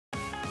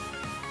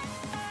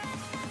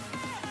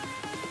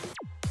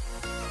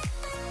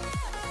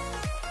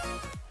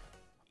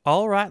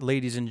All right,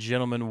 ladies and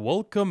gentlemen,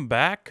 welcome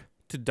back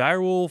to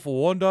Direwolf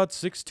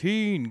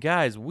 1.16.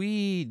 Guys,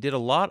 we did a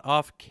lot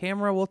off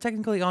camera, well,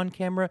 technically on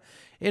camera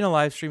in a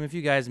live stream. If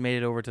you guys made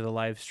it over to the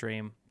live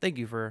stream, thank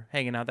you for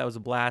hanging out. That was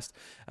a blast.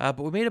 But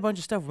we made a bunch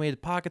of stuff. We made the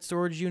pocket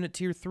storage unit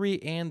tier 3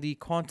 and the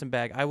quantum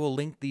bag. I will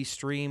link the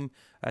stream.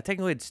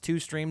 Technically, it's 2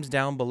 streams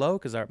down below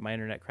because my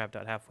internet crapped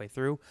out halfway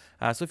through.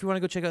 So if you want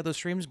to go check out those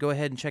streams, go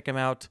ahead and check them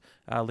out.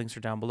 Links are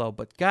down below.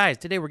 But guys,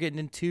 today we're getting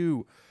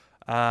into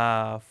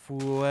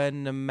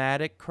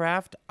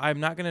PneumaticCraft. I'm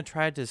not going to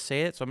try to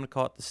say it, so I'm going to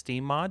call it the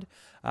Steam mod.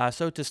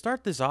 So to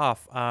start this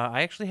off,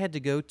 I actually had to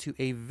go to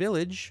a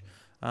village.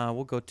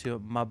 We'll go to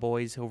my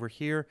boys over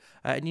here.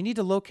 And you need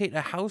to locate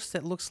a house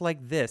that looks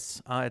like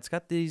this. It's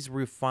got these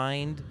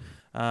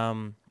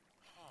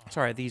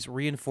these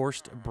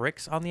reinforced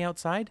bricks on the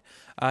outside.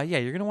 Yeah,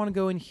 you're going to want to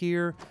go in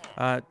here.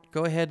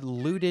 Go ahead,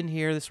 loot in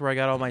here. This is where I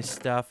got all my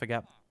stuff. I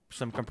got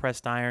some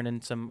compressed iron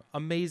and some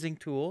amazing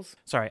tools.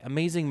 Sorry,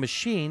 amazing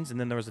machines. And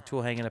then there was a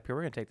tool hanging up here.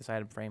 We're going to take this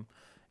item frame.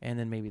 And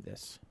then maybe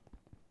this.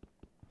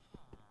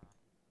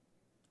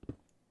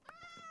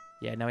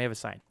 Yeah, now we have a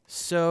sign.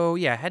 So,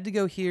 yeah, I had to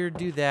go here,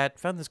 do that.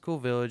 Found this cool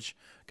village.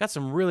 Got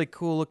some really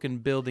cool looking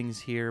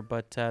buildings here.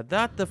 But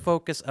not the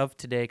focus of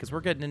today because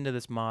we're getting into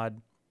this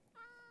mod.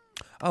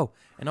 Oh,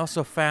 and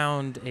also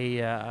found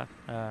a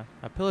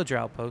pillager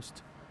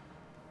outpost.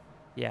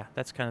 Yeah,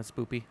 that's kind of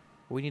spoopy.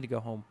 But we need to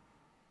go home.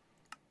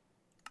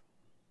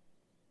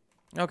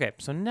 Okay,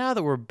 so now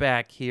that we're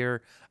back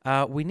here,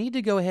 we need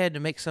to go ahead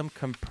and make some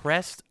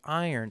compressed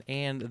iron.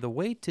 And the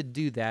way to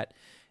do that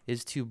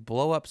is to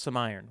blow up some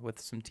iron with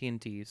some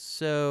TNT.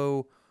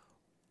 So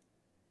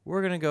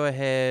we're going to go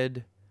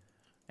ahead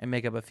and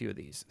make up a few of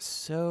these.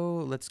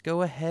 So let's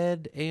go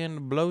ahead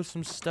and blow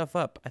some stuff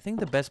up. I think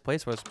the best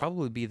place for us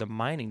probably be the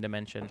mining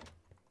dimension.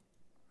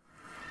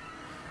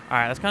 All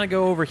right, let's kind of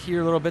go over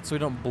here a little bit so we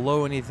don't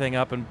blow anything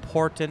up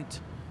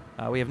important.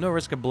 We have no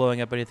risk of blowing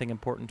up anything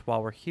important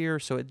while we're here.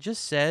 So it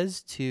just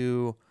says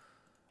to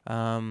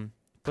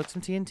put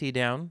some TNT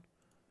down.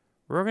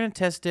 We're going to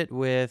test it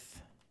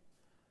with...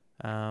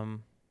 oh,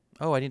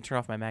 I need to turn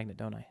off my magnet,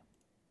 don't I?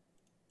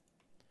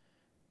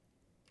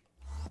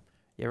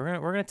 Yeah,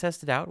 we're gonna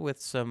test it out with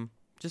some...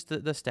 just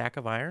the stack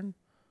of iron.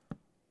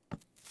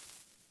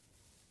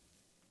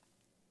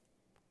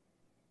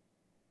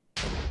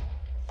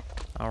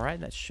 All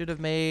right, that should have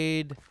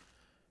made...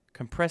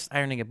 compressed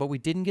iron ingot, but we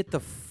didn't get the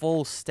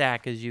full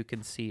stack, as you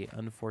can see,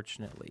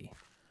 unfortunately.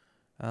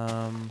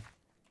 So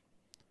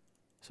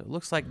it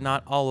looks like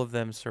not all of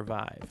them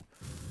survive.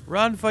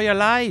 Run for your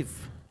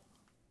life!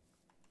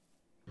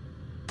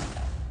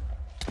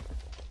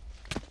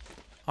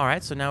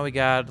 Alright, so now we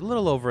got a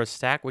little over a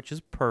stack, which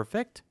is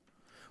perfect.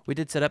 We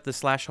did set up the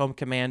 /home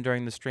command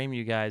during the stream.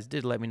 You guys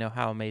did let me know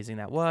how amazing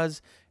that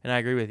was, and I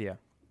agree with you.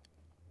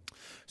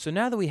 So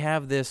now that we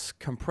have this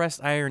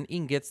compressed iron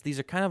ingots, these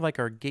are kind of like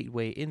our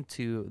gateway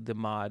into the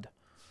mod.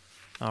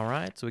 All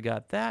right, so we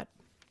got that.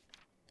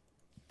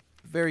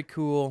 Very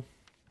cool.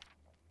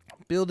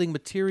 Building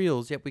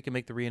materials. Yep, we can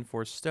make the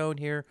reinforced stone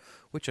here,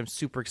 which I'm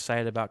super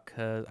excited about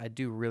because I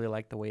do really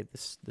like the way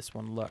this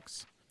one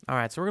looks. All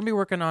right, so we're going to be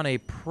working on a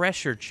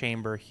pressure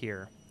chamber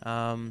here.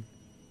 This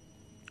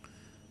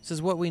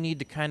is what we need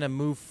to kind of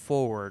move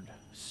forward.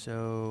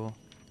 So,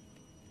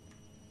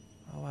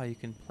 oh wow, you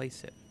can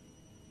place it.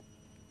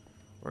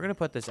 We're going to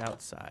put this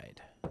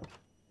outside.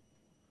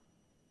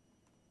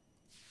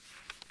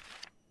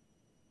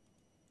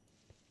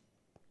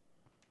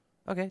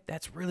 Okay,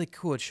 that's really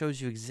cool. It shows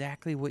you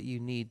exactly what you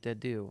need to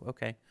do.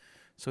 Okay,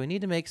 so we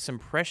need to make some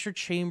pressure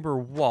chamber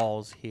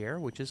walls here,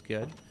 which is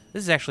good.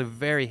 This is actually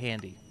very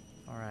handy.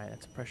 All right,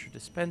 that's a pressure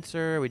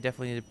dispenser. We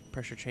definitely need a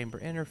pressure chamber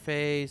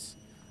interface,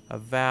 a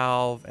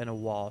valve, and a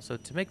wall. So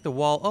to make the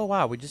wall, oh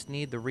wow, we just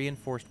need the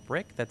reinforced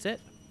brick. That's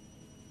it?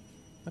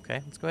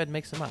 Okay, let's go ahead and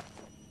make some up.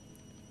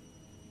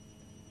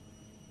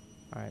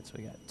 All right, so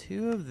we got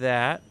 2 of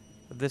that.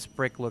 This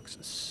brick looks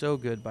so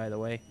good, by the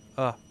way.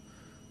 That's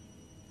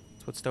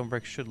what stone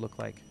bricks should look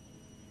like.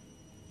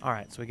 All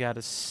right, so we got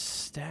a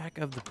stack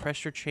of the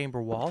pressure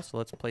chamber wall, so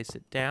let's place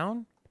it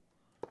down.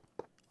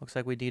 Looks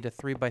like we need a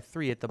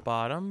 3x3 at the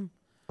bottom,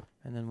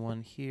 and then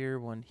one here,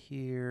 and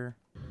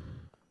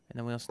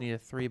then we also need a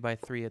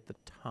 3x3 at the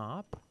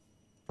top.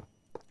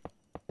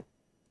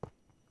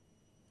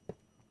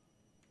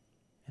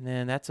 And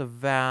then that's a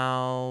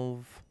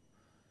valve.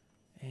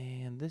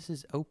 And this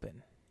is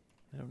open.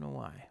 I don't know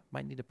why.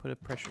 Might need to put a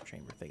pressure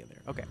chamber thing in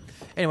there. Okay.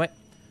 Anyway,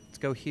 let's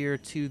go here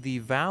to the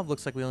valve.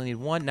 Looks like we only need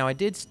 1. Now, I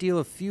did steal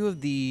a few of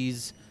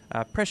these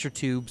pressure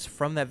tubes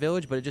from that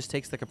village, but it just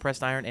takes the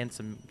compressed iron and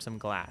some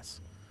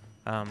glass.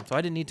 So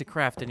I didn't need to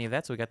craft any of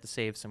that, so we got to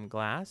save some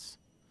glass.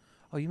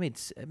 Oh, it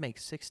makes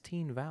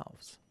 16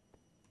 valves.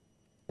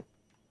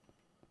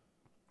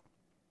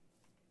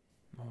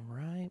 All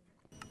right.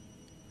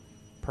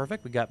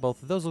 Perfect. We got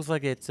both of those. Looks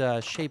like it's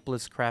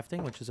shapeless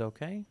crafting, which is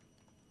okay.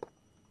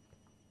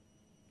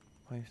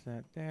 Place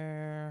that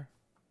there.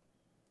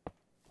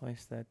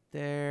 Place that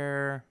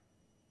there.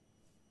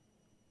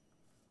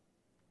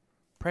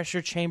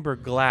 Pressure chamber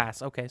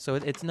glass. Okay, so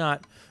it's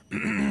not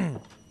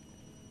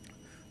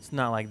It's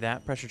not like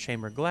that. Pressure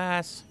chamber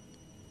glass.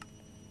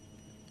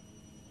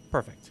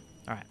 Perfect.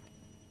 All right.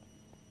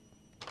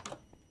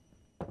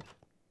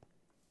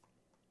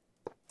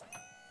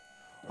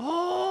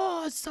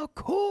 Oh, it's so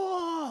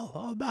cool.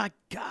 Oh my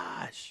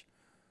gosh.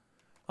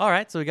 All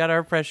right, so we got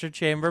our pressure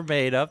chamber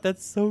made up.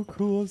 That's so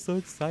cool. I'm so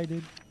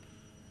excited.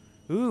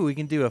 Ooh, we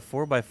can do a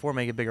 4x4,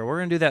 make it bigger. We're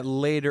going to do that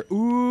later.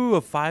 Ooh,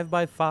 a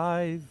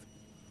 5x5.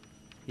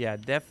 Yeah,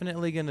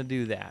 definitely going to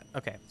do that.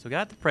 Okay, so we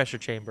got the pressure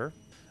chamber.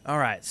 All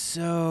right,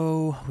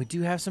 so we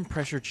do have some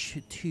pressure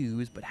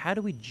tubes, but how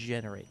do we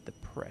generate the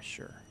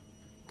pressure?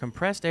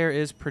 Compressed air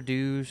is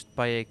produced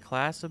by a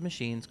class of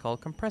machines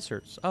called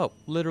compressors. Oh,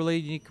 literally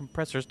you need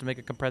compressors to make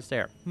a compressed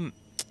air.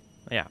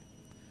 Yeah.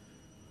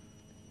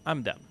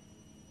 I'm dumb.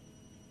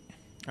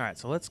 All right,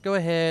 so let's go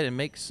ahead and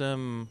make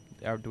some...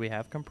 do we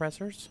have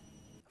compressors?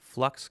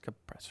 Flux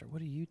compressor.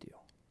 What do you do?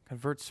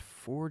 Converts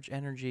forge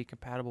energy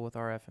compatible with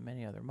RF and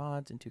many other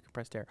mods into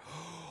compressed air.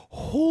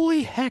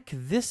 Holy heck,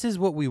 this is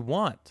what we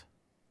want.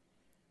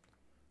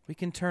 We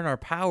can turn our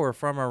power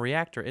from our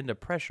reactor into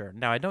pressure.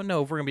 Now, I don't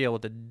know if we're going to be able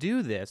to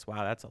do this.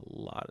 Wow, that's a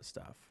lot of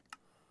stuff.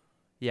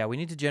 Yeah, we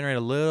need to generate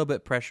a little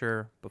bit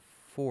pressure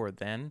before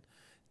then.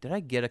 Did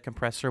I get a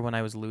compressor when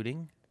I was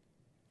looting?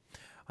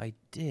 I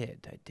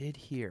did. I did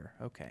here.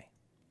 Okay.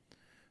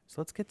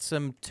 So let's get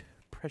some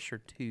pressure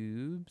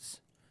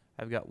tubes.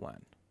 I've got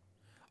one.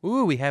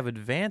 Ooh, we have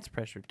advanced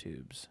pressure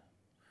tubes.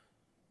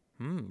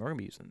 We're going to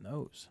be using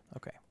those.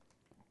 Okay.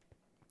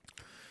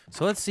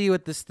 So let's see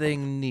what this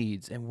thing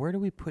needs. And where do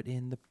we put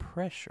in the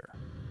pressure?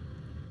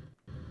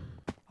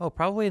 Oh,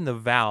 probably in the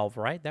valve,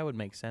 right? That would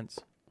make sense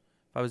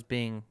if I was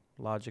being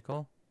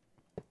logical.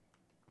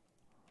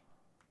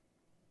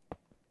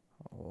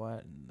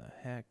 What in the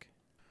heck?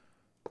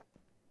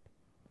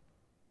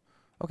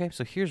 Okay,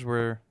 so here's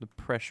where the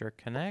pressure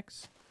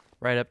connects.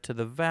 Right up to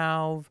the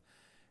valve.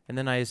 And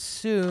then I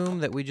assume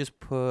that we just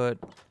put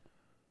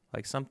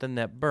like something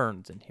that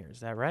burns in here.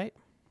 Is that right?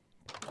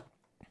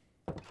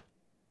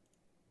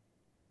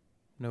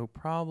 No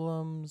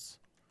problems.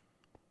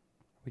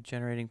 Are we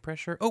generating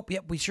pressure? Oh,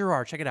 yep, we sure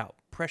are. Check it out.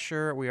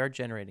 Pressure, we are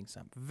generating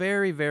some.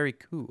 Very, very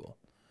cool.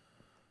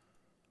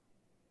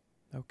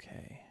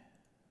 Okay.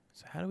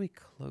 So how do we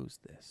close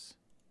this?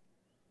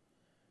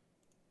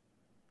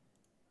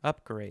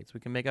 Upgrades.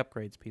 We can make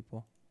upgrades,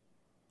 people.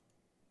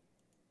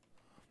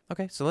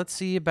 Okay, so let's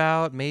see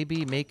about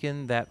maybe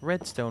making that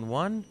redstone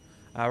one.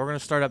 We're going to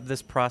start up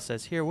this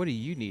process here. What do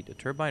you need? A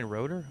turbine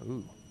rotor?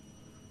 Ooh.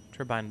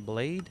 Turbine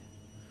blade?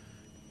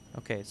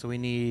 Okay, so we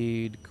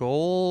need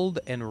gold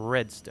and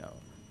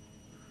redstone.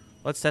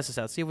 Let's test this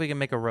out. See if we can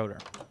make a rotor.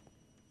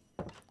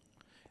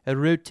 A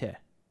rotor.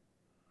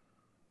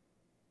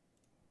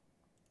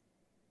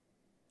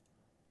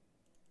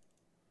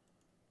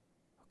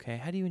 Okay,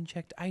 how do you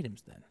inject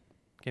items then?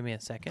 Give me a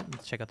second.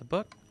 Let's check out the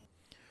book.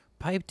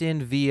 Piped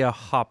in via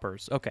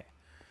hoppers. Okay,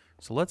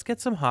 so let's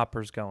get some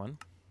hoppers going.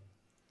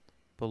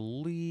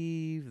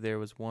 Believe there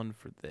was one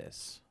for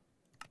this.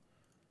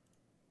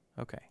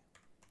 Okay.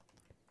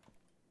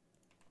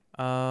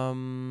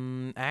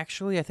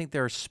 Actually, I think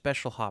there are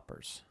special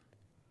hoppers.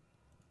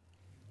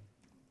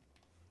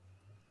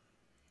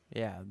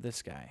 Yeah,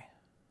 this guy.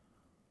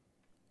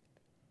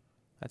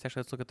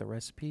 Let's look at the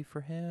recipe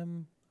for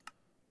him.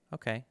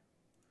 Okay.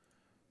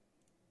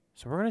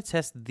 So we're going to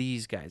test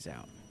these guys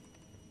out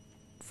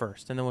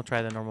first, and then we'll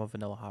try the normal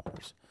vanilla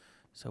hoppers.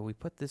 So we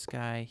put this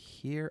guy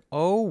here.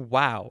 Oh,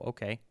 wow.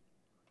 Okay.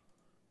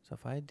 So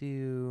if I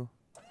do...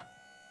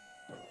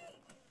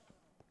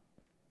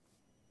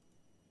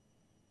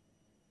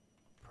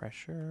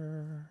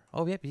 pressure.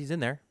 Oh, yep, he's in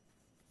there.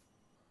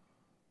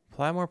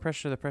 Apply more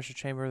pressure to the pressure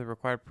chamber. The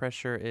required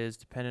pressure is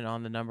dependent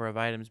on the number of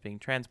items being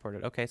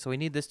transported. Okay, so we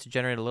need this to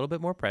generate a little bit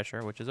more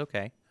pressure, which is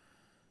okay.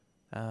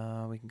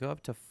 We can go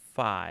up to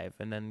 5,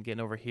 and then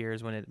getting over here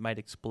is when it might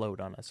explode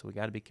on us, so we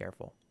got to be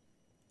careful.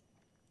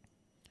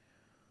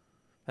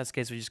 That's the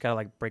case, we just got to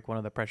like break one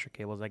of the pressure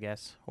cables, I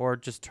guess, or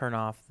just turn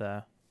off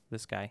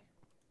this guy.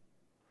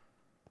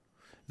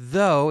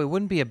 Though, it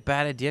wouldn't be a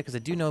bad idea, because I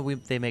do know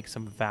they make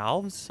some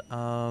valves.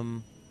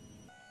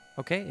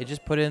 Okay, it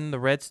just put in the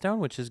redstone,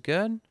 which is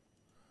good.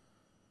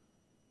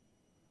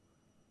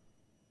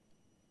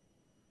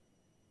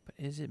 But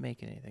is it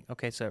making anything?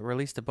 Okay, so it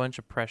released a bunch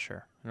of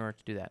pressure in order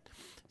to do that.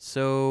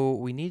 So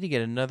we need to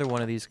get another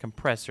one of these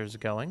compressors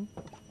going.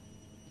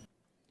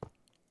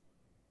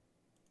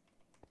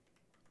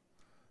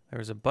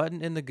 There's a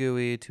button in the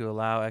GUI to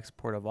allow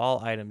export of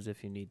all items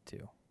if you need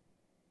to.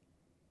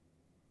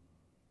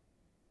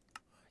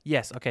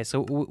 Yes, okay,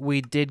 so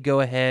we did go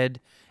ahead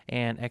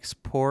and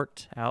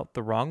export out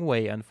the wrong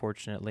way,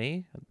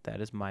 unfortunately. That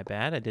is my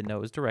bad. I didn't know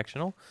it was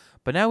directional.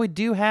 But now we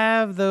do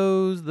have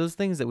those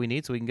things that we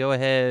need, so we can go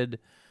ahead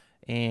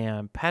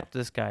and pat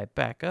this guy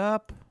back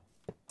up.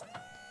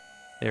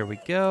 There we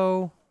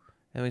go.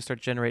 And we start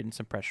generating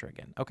some pressure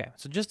again. Okay,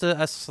 so just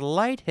a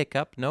slight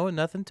hiccup. No,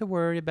 nothing to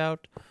worry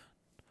about.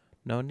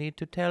 No need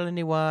to tell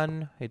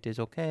anyone. It is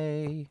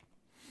okay.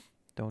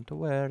 Don't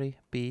worry.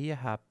 Be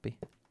happy.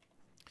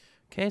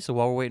 Okay, so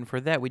while we're waiting for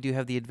that, we do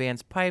have the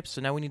advanced pipes,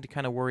 so now we need to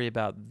kind of worry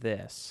about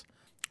this.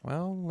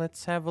 Well,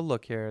 let's have a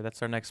look here.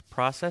 That's our next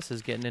process,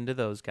 is getting into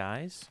those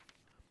guys.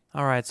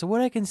 All right, so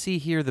what I can see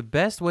here, the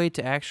best way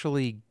to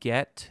actually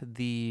get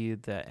the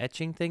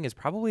etching thing is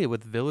probably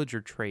with villager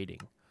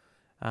trading.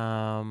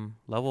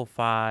 Level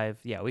 5.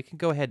 Yeah, we can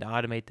go ahead and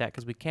automate that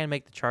because we can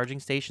make the charging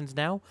stations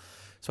now.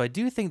 So I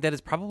do think that is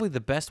probably the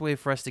best way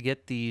for us to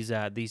get these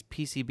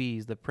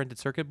PCBs, the printed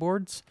circuit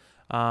boards.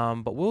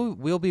 But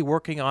we'll be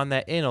working on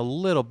that in a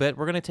little bit.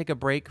 We're going to take a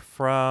break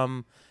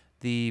from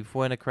the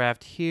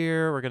PneumaticCraft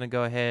here. We're going to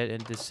go ahead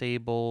and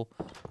disable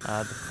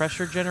the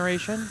pressure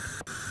generation.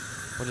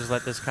 We'll just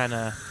let this kind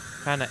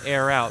of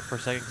air out for a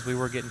second because we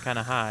were getting kind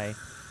of high.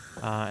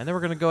 And then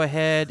we're going to go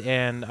ahead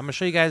and I'm going to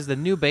show you guys the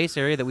new base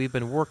area that we've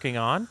been working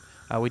on.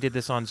 We did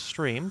this on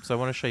stream, so I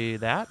want to show you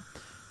that.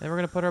 And we're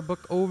going to put our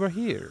book over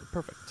here.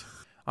 Perfect.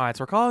 All right,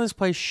 so we're calling this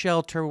place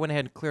Shelter. We went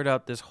ahead and cleared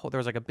out this whole, there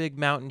was like a big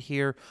mountain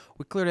here.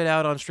 We cleared it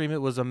out on stream.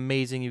 It was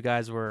amazing. You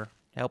guys were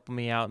helping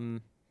me out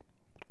and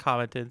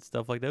commenting and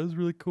stuff like that. It was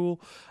really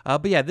cool.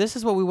 But yeah, this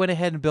is what we went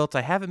ahead and built.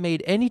 I haven't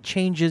made any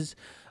changes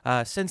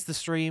since the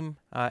stream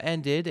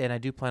ended, and I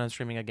do plan on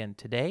streaming again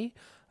today.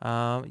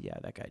 Yeah,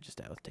 that guy just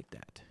died. Let's take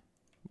that.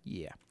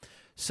 Yeah.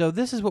 So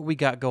this is what we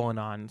got going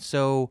on.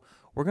 So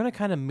we're going to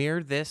kind of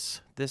mirror this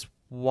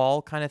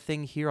wall kind of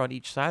thing here on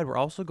each side. We're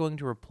also going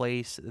to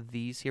replace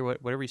these here,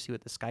 whatever you see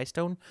with the sky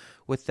stone,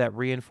 with that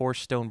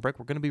reinforced stone brick.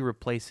 We're going to be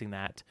replacing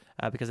that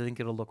because I think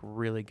it'll look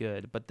really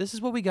good. But this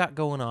is what we got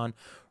going on.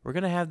 We're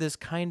going to have this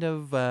kind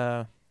of,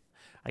 I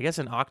guess,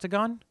 an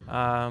octagon.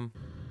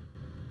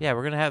 Yeah,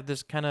 we're going to have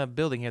this kind of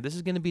building here. This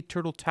is going to be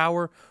Turtle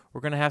Tower.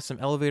 We're going to have some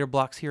elevator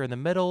blocks here in the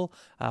middle.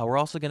 We're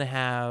also going to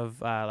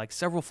have like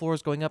several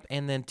floors going up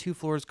and then 2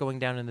 floors going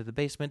down into the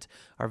basement.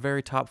 Our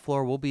very top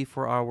floor will be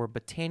for our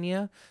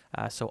Botania.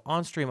 So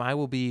on stream, I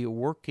will be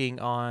working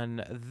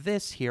on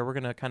this here. We're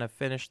going to kind of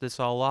finish this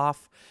all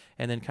off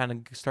and then kind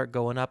of start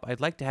going up. I'd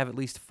like to have at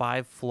least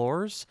 5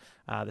 floors.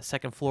 The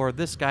second floor,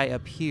 this guy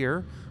up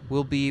here,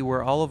 will be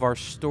where all of our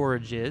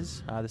storage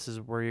is. This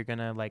is where you're going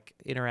to like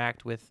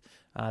interact with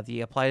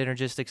the applied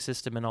energistic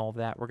system and all of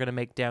that. We're going to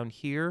make down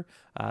here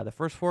the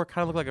first floor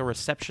kind of look like a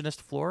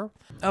receptionist floor.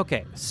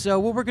 Okay, so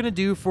what we're going to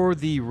do for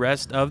the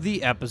rest of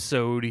the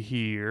episode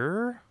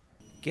here,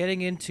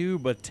 getting into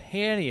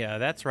Botania.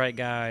 That's right,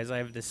 guys.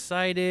 I've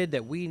decided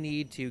that we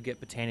need to get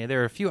Botania.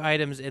 There are a few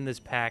items in this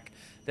pack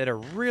that are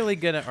really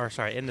going to, or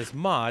sorry, in this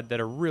mod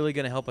that are really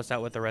going to help us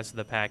out with the rest of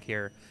the pack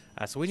here.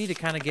 So we need to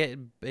kind of get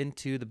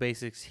into the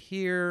basics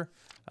here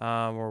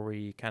where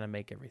we kind of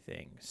make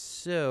everything.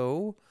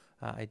 So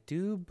I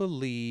do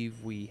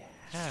believe we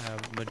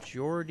have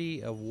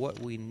majority of what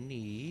we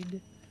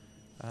need.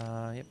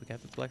 Yep, we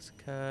got the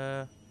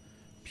Plexica.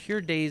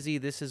 Pure Daisy,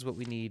 this is what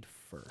we need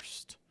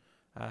first.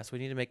 So we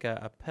need to make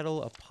a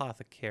petal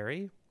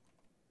apothecary.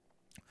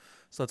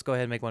 So let's go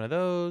ahead and make one of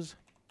those.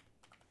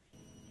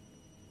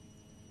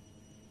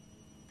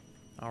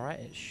 All right,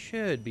 it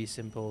should be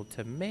simple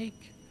to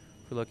make.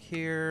 If we look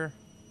here,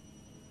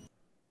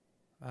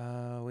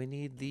 we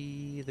need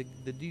the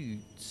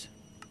dudes.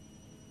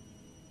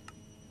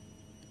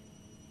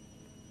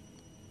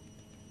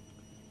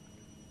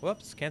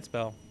 Whoops, can't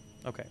spell.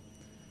 Okay.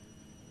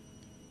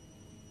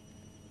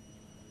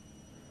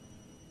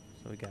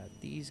 So we got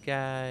these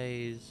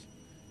guys.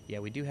 Yeah,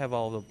 we do have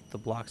all the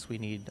blocks we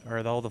need, or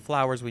all the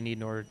flowers we need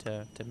in order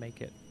to make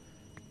it.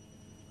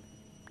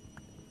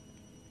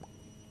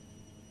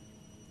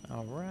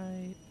 All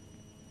right.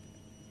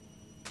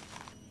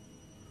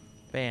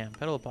 Bam,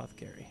 petal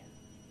apothecary.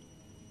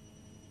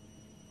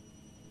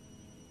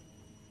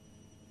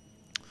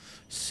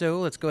 So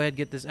let's go ahead and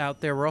get this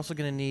out there. We're also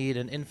going to need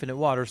an infinite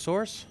water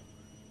source.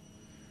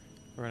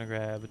 We're going to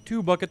grab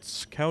 2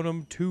 buckets. Count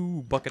them,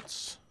 2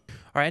 buckets. All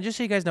right, and just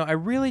so you guys know, I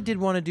really did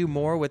want to do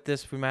more with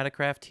this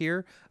PneumaticCraft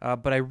here,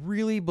 but I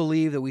really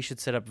believe that we should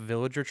set up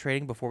villager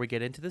trading before we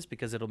get into this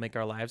because it'll make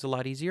our lives a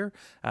lot easier.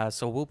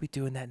 So we'll be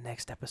doing that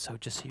next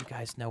episode, just so you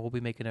guys know. We'll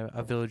be making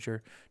a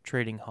villager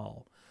trading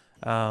hall.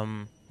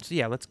 So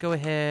yeah, let's go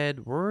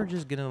ahead. We're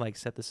just going to like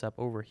set this up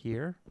over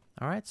here.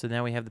 All right, so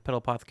now we have the petal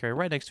apothecary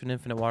right next to an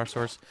infinite water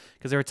source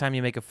because every time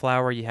you make a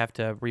flower, you have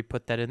to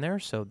re-put that in there,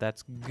 so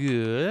that's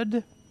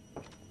good.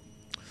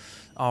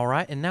 All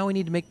right, and now we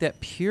need to make that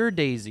pure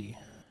daisy.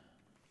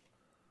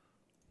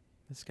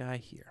 This guy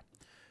here.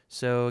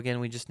 So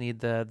again, we just need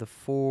the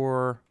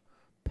 4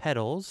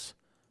 petals,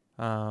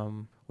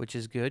 which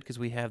is good because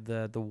we have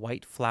the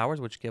white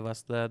flowers, which give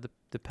us the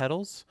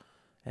petals.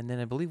 And then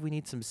I believe we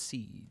need some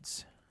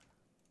seeds.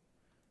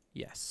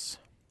 Yes.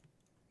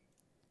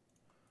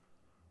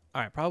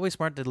 All right, probably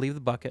smart to leave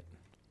the bucket.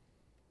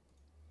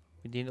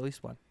 We need at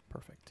least 1.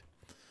 Perfect.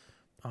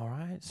 All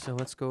right, so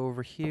let's go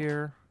over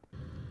here.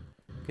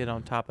 Get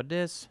on top of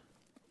this.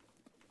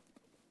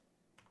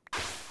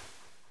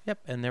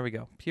 Yep, and there we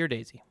go. Pure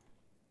daisy.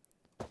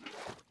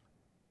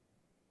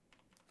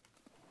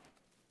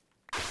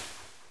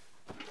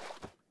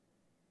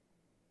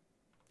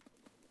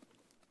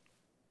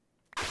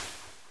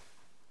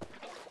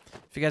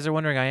 If you guys are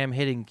wondering, I am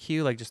hitting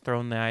Q, like just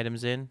throwing the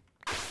items in.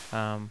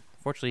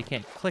 Fortunately, you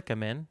can't click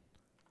them in.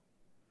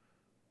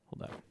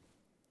 Hold on.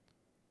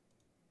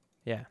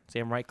 Yeah, see,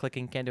 I'm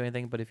right-clicking, can't do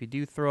anything, but if you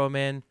do throw them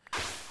in,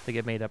 they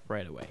get made up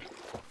right away.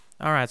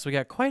 All right, so we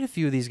got quite a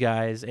few of these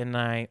guys, and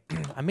I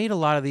made a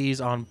lot of these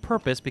on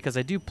purpose because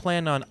I do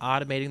plan on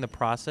automating the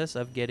process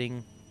of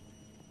getting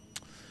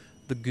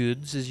the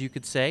goods, as you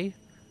could say.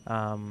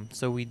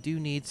 So we do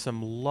need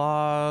some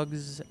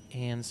logs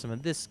and some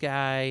of this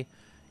guy,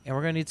 and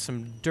we're going to need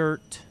some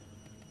dirt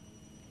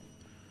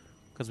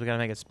because we got to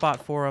make a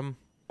spot for them.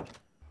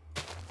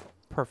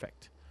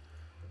 Perfect.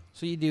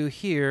 So you do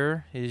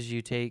here is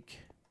you take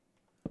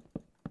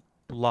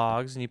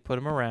logs and you put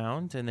them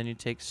around, and then you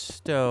take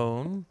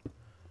stone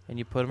and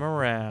you put them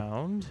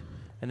around,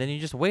 and then you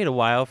just wait a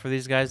while for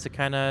these guys to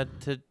kind of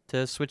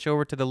to switch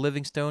over to the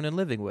living stone and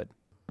living wood.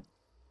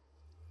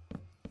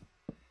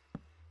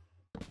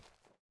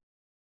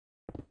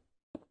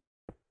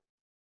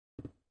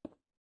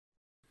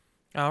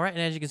 All right,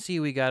 and as you can see,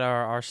 we got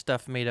our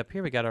stuff made up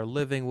here. We got our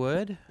living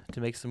wood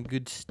to make some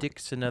good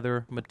sticks and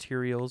other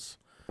materials.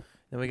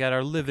 Then we got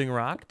our living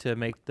rock to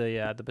make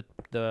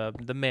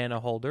the mana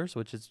holders,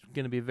 which is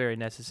going to be very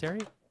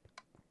necessary.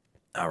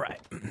 All right.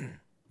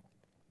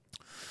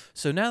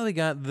 So now that we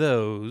got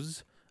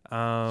those,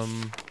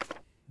 let's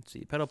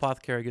see, Petal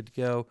Apothecary, good to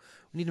go.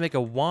 We need to make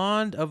a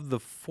wand of the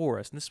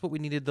forest, and this is what we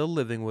needed the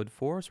living wood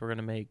for. So we're going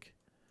to make,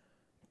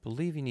 I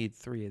believe you need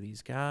 3 of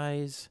these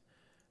guys,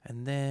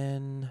 and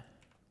then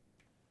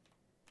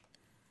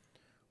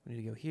we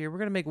need to go here. We're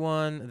going to make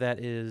one that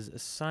is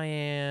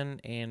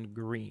cyan and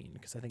green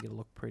because I think it'll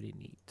look pretty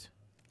neat.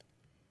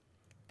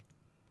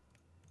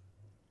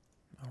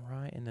 All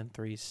right, and then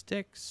 3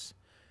 sticks.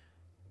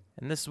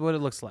 And this is what it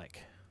looks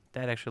like.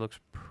 That actually looks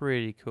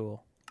pretty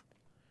cool.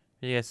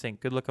 What do you guys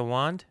think? Good looking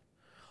wand?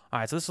 All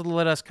right, so this will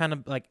let us kind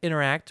of like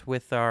interact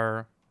with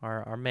our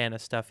mana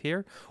stuff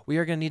here. We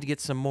are going to need to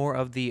get some more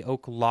of the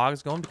oak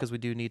logs going because we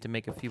do need to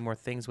make a few more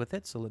things with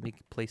it. So let me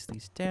place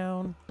these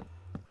down.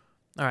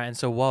 All right, and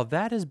so while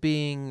that is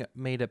being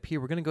made up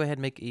here, we're going to go ahead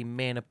and make a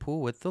mana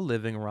pool with the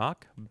living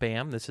rock.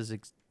 Bam, this is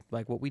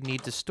like what we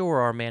need to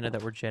store our mana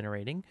that we're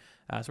generating.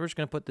 So we're just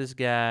going to put this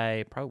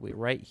guy probably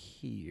right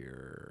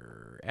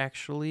here.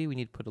 Actually, we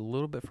need to put it a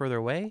little bit further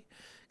away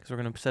because we're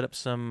going to set up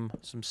some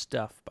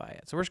stuff by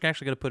it. So we're just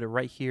actually going to put it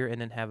right here and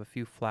then have a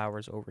few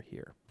flowers over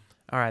here.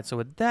 All right, so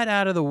with that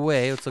out of the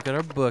way, let's look at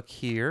our book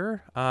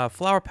here.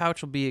 Flower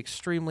pouch will be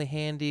extremely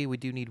handy. We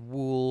do need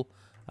wool.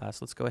 So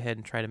let's go ahead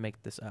and try to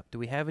make this up. Do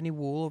we have any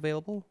wool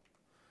available?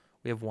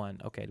 We have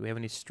 1. Okay, do we have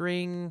any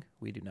string?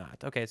 We do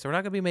not. Okay, so we're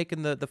not going to be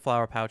making the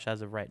flower pouch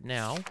as of right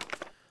now.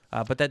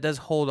 But that does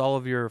hold all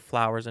of your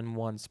flowers in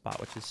one spot,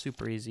 which is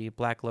super easy.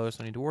 Black Lotus,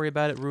 don't need to worry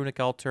about it.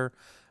 Runic Altar.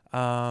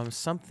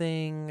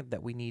 Something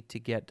that we need to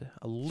get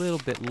a little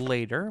bit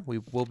later. We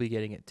will be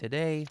getting it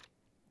today.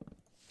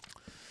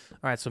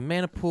 All right, so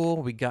mana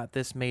pool, we got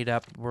this made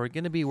up. We're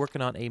going to be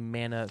working on a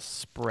mana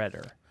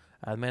spreader.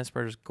 The mana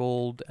spreader is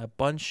gold, a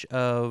bunch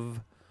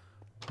of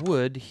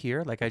wood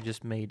here, like I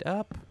just made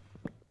up.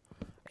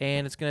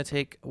 And it's going to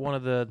take one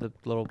of the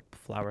little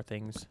flower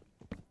things.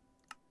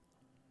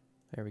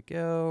 There we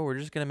go. We're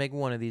just going to make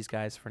one of these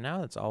guys for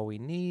now. That's all we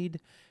need.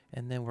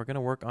 And then we're going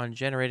to work on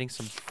generating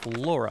some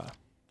flora,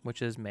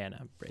 which is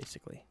mana,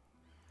 basically.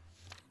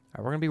 All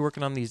right, we're going to be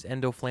working on these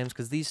endo flames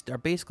because these are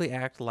basically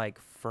act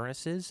like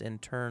furnaces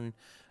and turn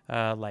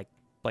like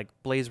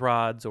blaze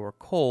rods or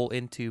coal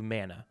into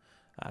mana.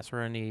 So we're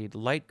going to need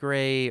light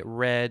gray,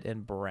 red,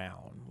 and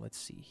brown. Let's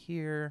see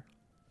here.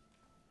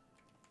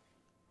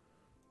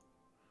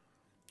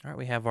 All right,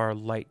 we have our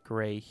light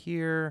gray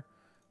here.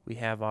 We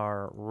have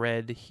our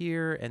red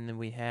here, and then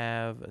we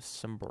have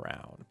some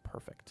brown.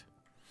 Perfect.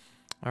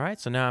 All right,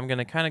 so now I'm going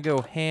to kind of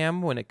go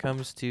ham when it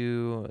comes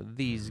to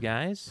these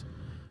guys.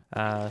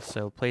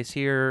 So place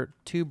here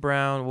 2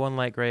 brown, 1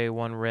 light gray,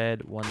 1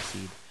 red, 1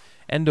 seed.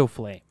 Endo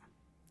flame.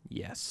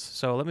 Yes.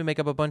 So let me make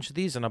up a bunch of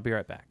these, and I'll be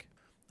right back.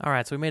 All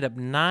right, so we made up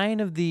 9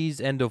 of these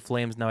endo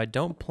flames. Now, I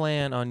don't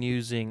plan on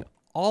using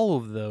all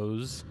of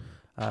those,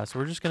 so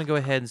we're just going to go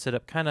ahead and set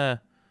up kind of,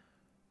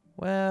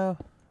 well,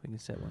 we can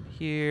set one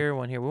here,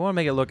 one here. We want to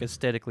make it look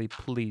aesthetically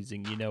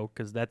pleasing, you know,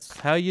 because that's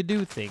how you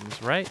do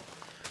things, right?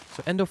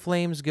 So endo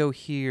flames go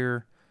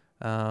here,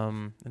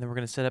 and then we're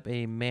going to set up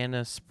a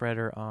mana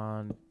spreader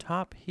on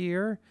top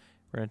here.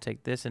 We're going to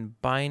take this in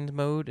bind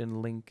mode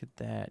and link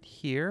that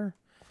here,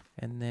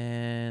 and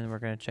then we're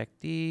going to check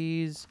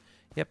these.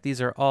 Yep,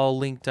 these are all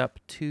linked up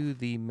to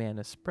the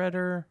mana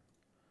spreader.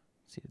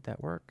 Let's see, did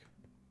that work?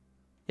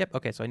 Yep,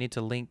 okay, so I need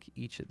to link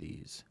each of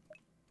these.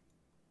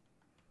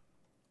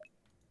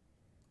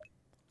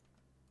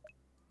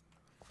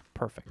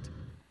 Perfect.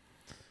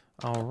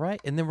 All right,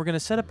 and then we're going to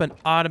set up an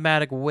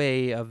automatic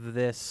way of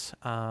this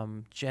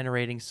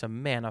generating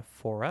some mana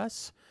for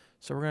us.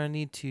 So we're going to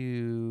need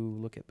to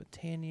look at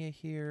Botania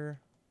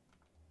here.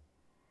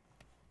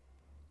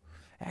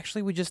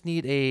 Actually, we just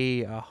need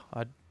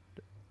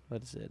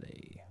what is it?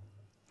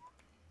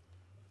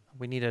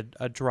 We need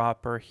a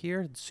dropper here.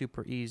 It's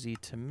super easy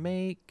to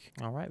make.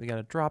 All right, we got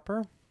a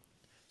dropper.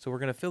 So we're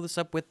going to fill this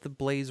up with the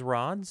blaze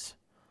rods.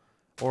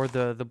 or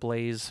the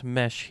blaze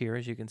mesh here,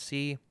 as you can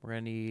see. We're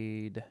going to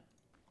need...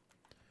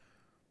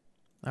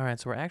 All right,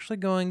 so we're actually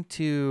going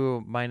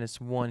to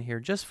 -1 here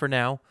just for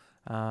now.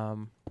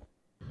 We're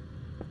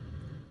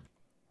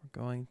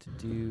going to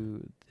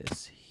do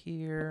this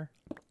here.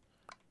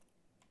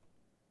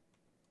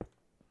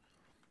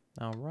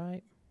 All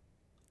right.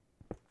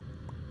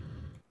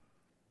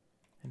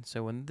 And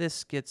so when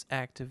this gets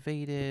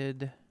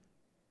activated,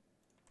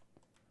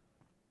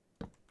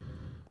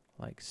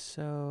 like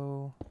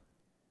so.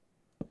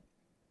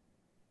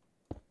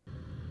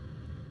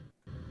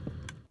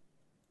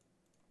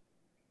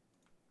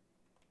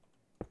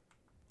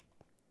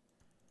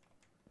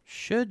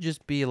 Should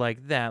just be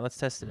like that. Let's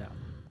test it out.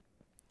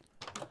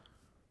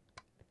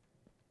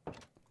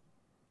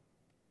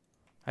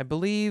 I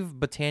believe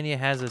Botania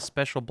has a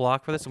special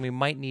block for this, and we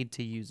might need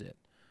to use it.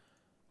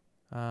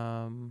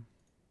 So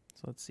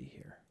let's see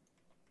here.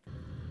 So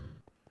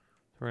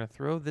we're going to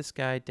throw this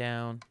guy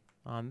down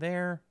on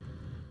there.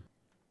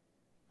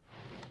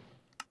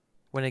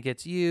 When it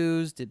gets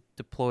used, it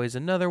deploys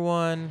another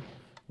one.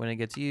 When it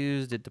gets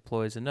used, it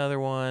deploys another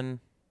one.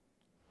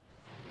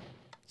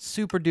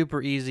 Super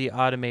duper easy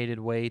automated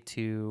way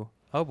to...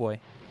 Oh boy.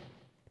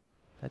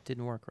 That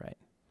didn't work right.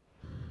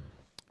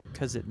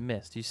 Because it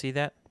missed. You see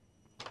that?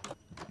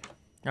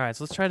 Alright,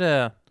 so let's try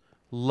to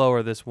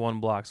lower this one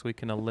block so we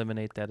can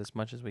eliminate that as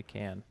much as we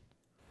can.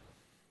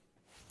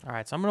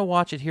 Alright, so I'm going to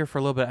watch it here for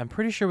a little bit. I'm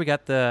pretty sure we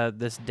got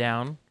this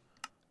down.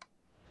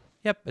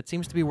 Yep, it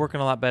seems to be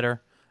working a lot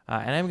better.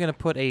 And I'm going to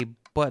put a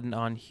button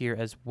on here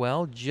as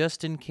well,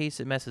 just in case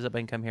it messes up. I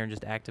can come here and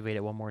just activate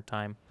it one more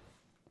time.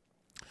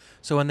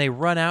 So when they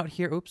run out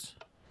here, oops.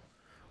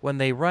 When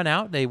they run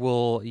out, they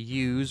will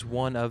use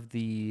one of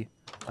the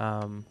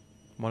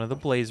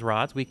blaze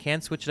rods. We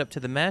can switch it up to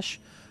the mesh,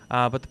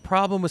 but the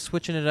problem with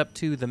switching it up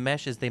to the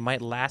mesh is they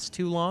might last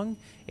too long,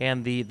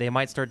 and they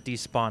might start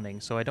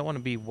despawning. So I don't want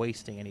to be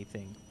wasting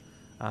anything.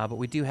 But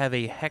we do have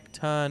a heck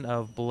ton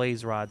of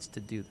blaze rods to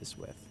do this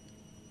with.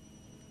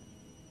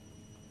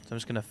 So I'm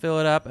just going to fill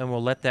it up, and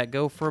we'll let that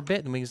go for a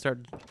bit, and we can start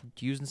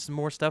using some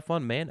more stuff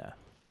on mana.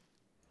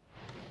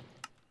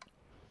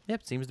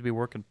 Yep, seems to be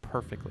working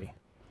perfectly.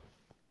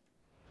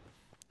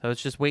 So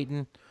it's just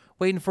waiting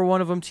for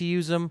one of them to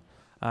use them,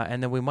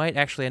 and then we might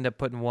actually end up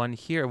putting one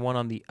here and one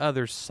on the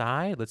other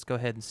side. Let's go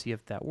ahead and see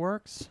if that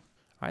works.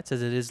 All right, it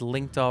says it is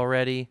linked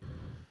already.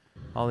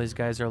 All these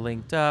guys are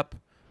linked up.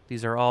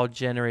 These are all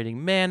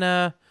generating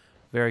mana.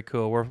 Very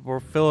cool. We're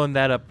filling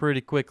that up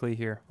pretty quickly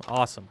here.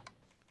 Awesome.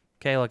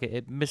 Okay, look,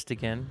 it missed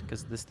again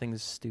because this thing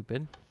is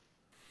stupid.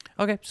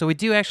 Okay, so we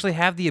do actually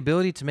have the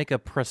ability to make a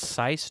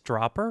precise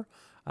dropper.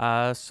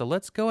 So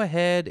let's go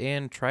ahead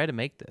and try to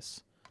make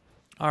this.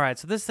 All right,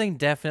 so this thing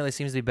definitely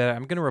seems to be better.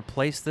 I'm going to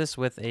replace this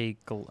with a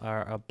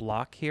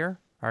block here,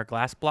 or a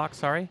glass block,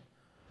 sorry.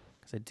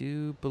 Because I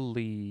do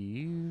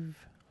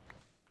believe...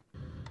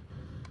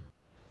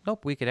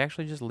 Nope, we could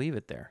actually just leave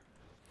it there.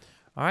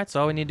 All right,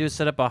 so all we need to do is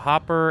set up a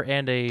hopper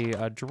and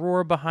a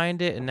drawer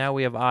behind it, and now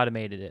we have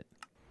automated it.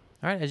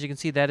 All right, as you can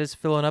see, that is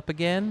filling up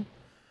again.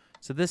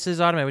 So this is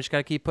automated. We just got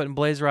to keep putting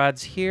blaze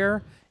rods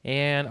here,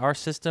 and our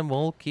system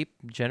will keep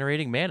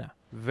generating mana.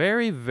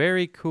 Very,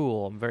 very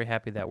cool. I'm very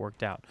happy that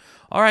worked out.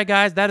 All right,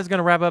 guys, that is going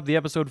to wrap up the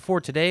episode for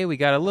today. We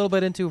got a little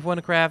bit into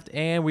PneumaticCraft,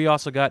 and we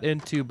also got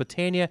into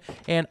Botania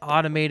and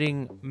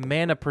automating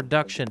mana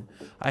production.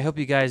 I hope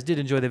you guys did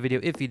enjoy the video.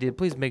 If you did,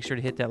 please make sure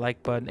to hit that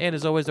like button. And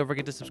as always, don't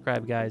forget to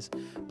subscribe, guys.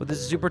 But this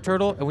is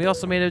Superturtle, and we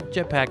also made a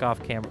jetpack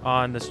off camera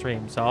on the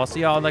stream. So I'll see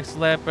y'all next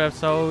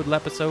episode,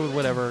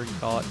 whatever you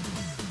call it.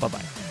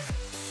 Bye-bye.